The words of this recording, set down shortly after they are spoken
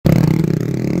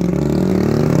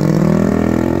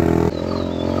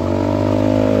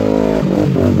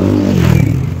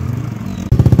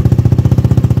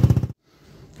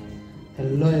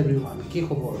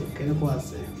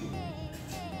আছে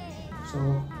so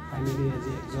finally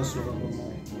আজি exhaust লগাব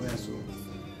মই গৈ আছো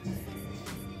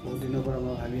বহুত দিনৰ পৰা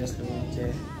মই ভাবি আছিলোঁ যে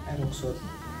এৰক্সত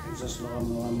এক্সস্ট লগাম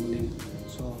বুলি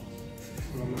সো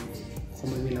অলপমান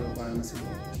সময় মিলাব পৰা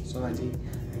নাছিলোঁ সো আজি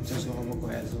এক্সস্ট লগাব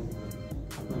গৈ আছো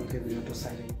আপোনালোকে ভিডিঅ'টো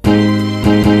চাই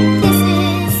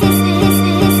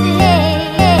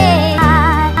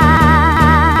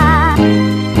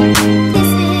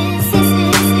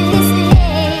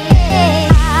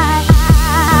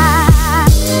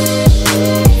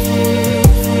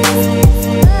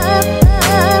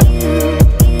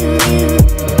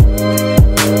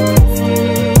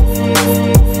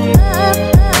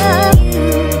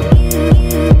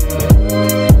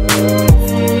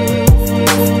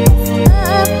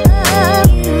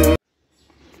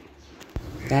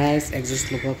guys exhaust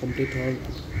logo complete hol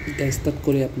guys start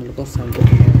kori apnalok sound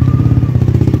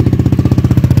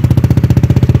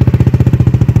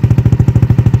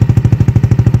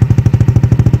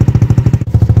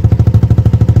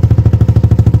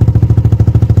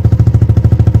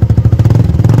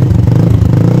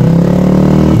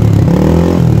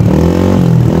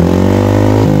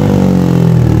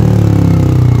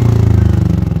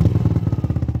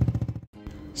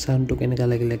sound to keneka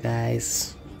lagile guys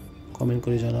comment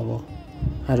kori janabo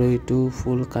aru etu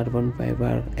full carbon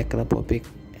fiber Akrapovic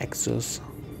exhaust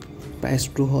price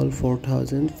to hol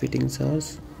 4000 fitting charge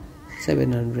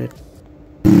 700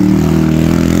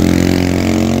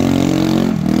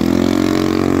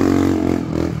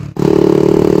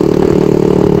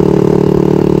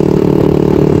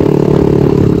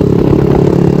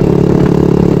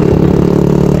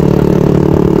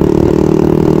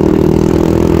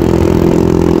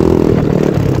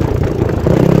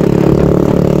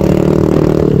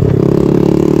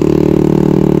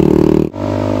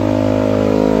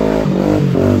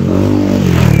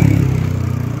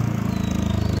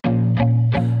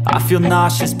 I feel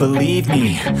nauseous, believe me.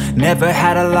 Never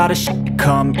had a lot of shit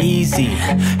come easy.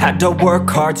 Had to work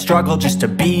hard, struggle just to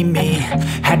be me.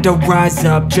 Had to rise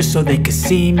up just so they could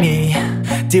see me.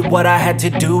 Did what I had to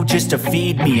do just to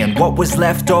feed me. And what was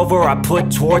left over I put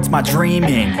towards my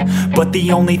dreaming. But the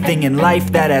only thing in life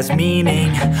that has meaning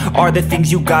are the things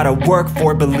you gotta work for,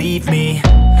 believe me.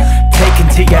 Take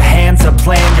into your hands a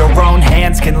plan. Your own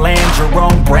hands can land your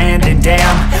own brand. And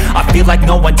damn, I feel like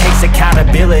no one takes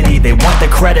accountability. They want the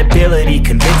credibility,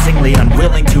 convincingly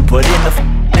unwilling to put in the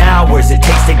hours it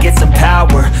takes to get some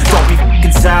power. Don't be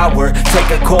f***ing sour. Take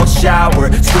a cold shower.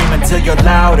 Scream until you're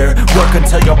louder. Work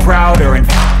until you're prouder. And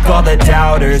f*** all the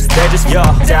doubters, they're just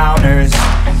your downers.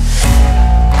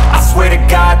 I swear to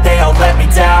God they all let me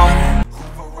down.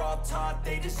 Who were all taught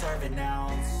they deserve an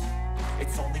ounce.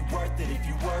 It's only worth it if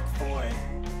you work for it.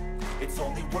 It's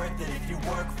only worth it if you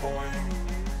work for it.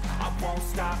 I won't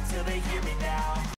stop till they hear me now.